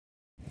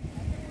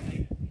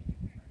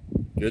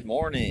Good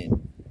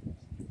morning.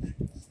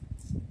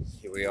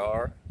 Here we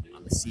are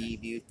on the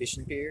Seaview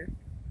fishing pier,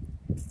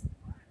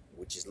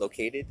 which is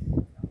located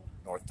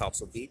North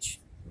Topsail Beach,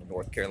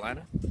 North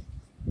Carolina.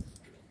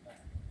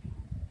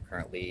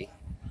 Currently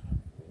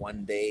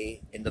one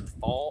day into the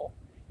fall.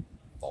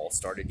 Fall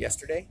started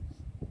yesterday.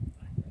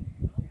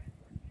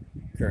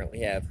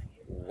 Currently have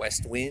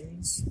west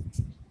winds,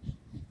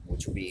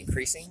 which will be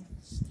increasing.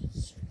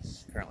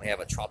 Currently have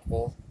a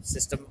tropical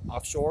system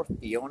offshore,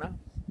 Fiona.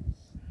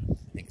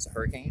 I think it's a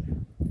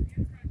hurricane.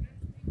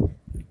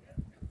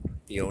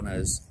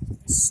 Fiona's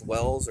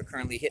swells are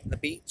currently hitting the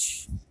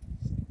beach,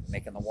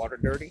 making the water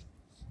dirty.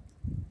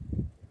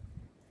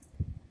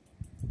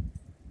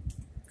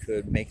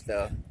 Could make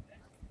the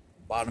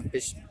bottom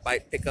fish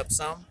bite pick up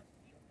some.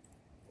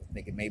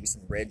 Thinking maybe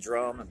some red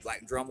drum and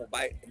black drum will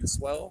bite in the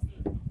swell.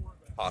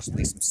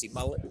 Possibly some sea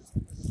mullet.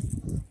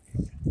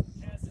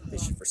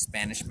 Fishing for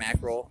Spanish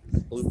mackerel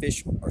and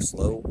bluefish are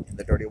slow in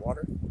the dirty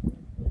water.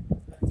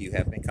 A few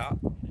have been caught.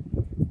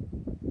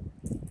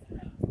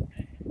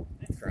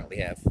 Currently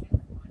have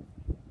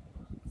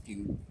a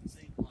few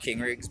king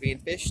rigs being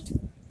fished.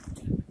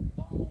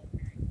 We're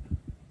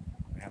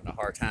having a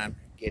hard time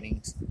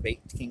getting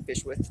bait to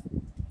kingfish with.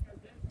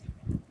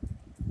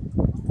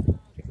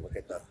 Take a look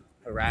at the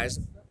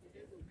horizon.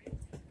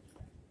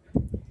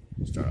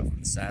 Start off on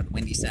the side, the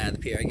windy side of the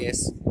pier, I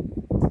guess.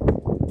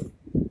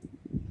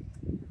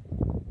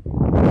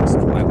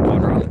 Some white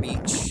water on the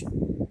beach.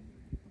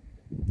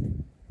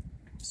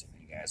 Some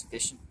of you guys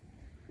fishing.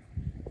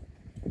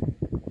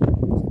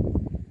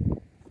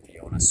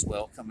 Fiona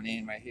swell coming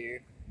in right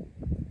here.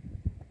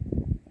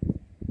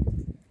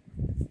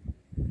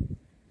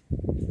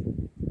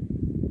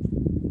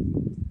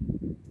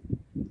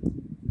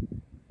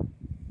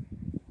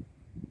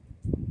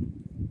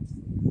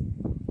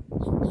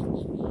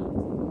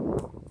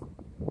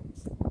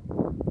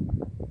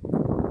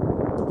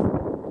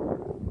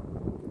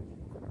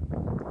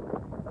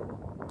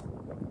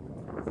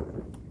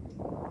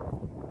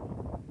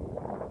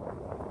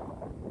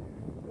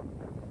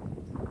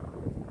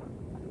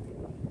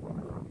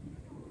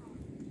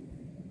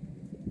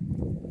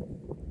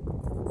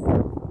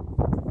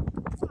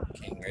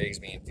 King rigs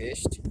being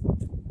fished.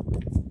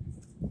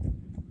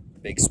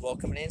 Big swell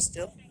coming in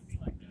still. It's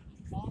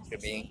going to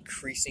be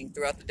increasing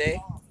throughout the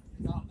day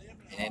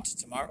and into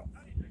tomorrow.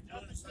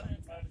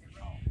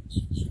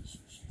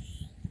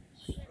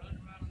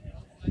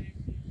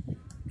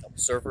 A couple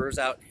surfers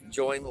out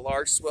enjoying the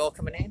large swell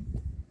coming in.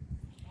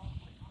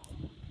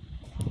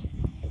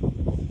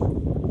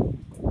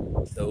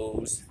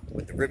 Those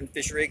with the ribbon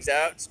fish rigs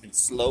out, it's been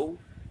slow.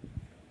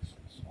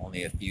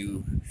 Only a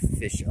few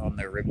fish on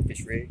their ribbon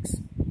fish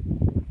rigs.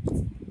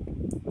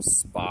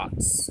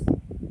 Spots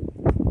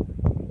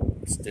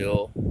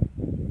still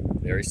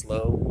very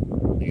slow.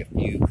 Only a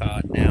few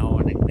caught now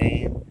and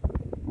then.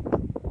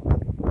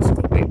 Just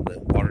gonna wait for the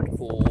water to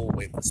cool,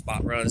 wait for the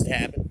spot runs to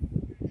happen.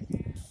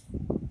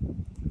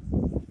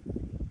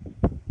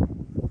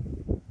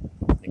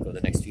 I think over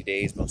the next few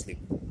days, mostly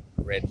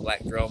red and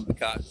black drum be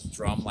caught.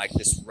 Drum like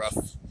this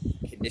rough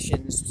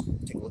conditions.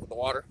 Take a look at the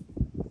water.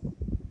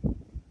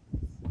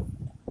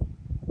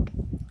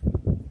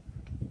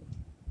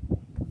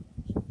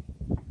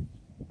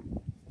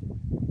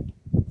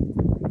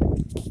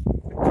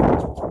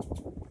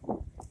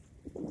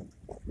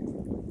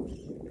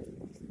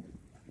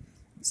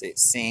 Say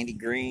it's sandy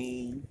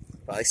green.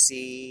 Probably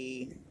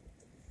see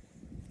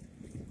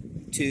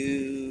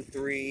 2,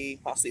 3,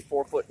 possibly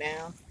 4 foot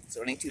down.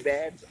 So it ain't too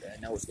bad. But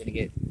I know it's gonna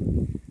get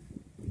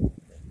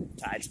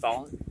tide's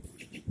falling.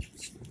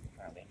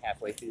 Currently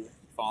halfway through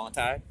falling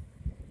tide.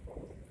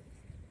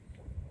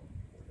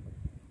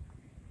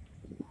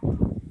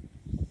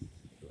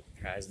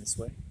 Horizon this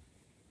way.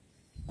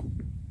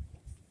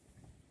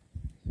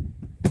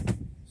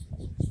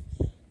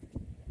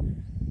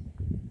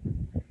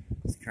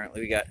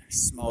 Currently we got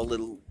small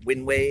little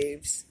wind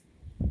waves.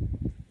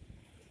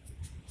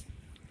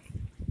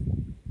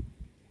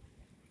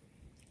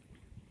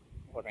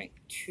 Water ain't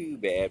too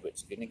bad, but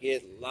it's gonna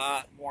get a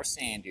lot more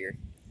sand here.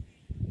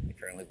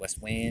 Currently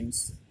west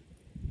winds.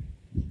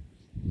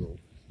 Little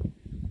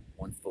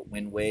 1 foot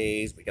wind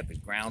waves. We got the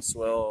ground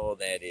swell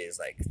that is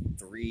like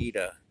 3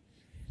 to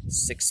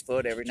 6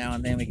 foot. Every now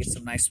and then we get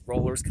some nice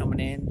rollers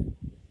coming in.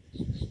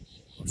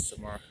 Or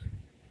some more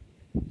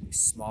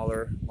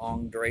smaller,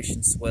 long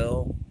duration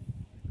swell.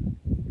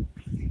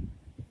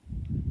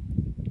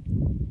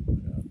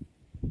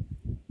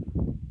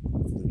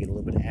 We'll get a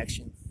little bit of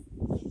action.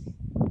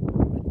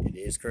 But it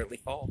is currently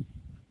fall.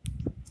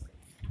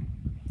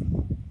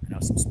 I know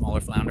some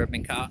smaller flounder have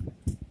been caught.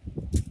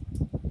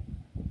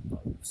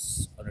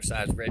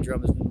 Undersized red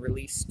drum has been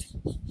released.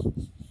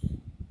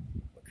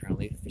 But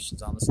currently the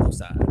fishing's on the slow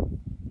side.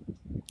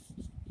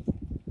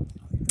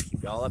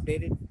 Keep y'all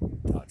updated.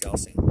 Talk to y'all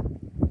soon.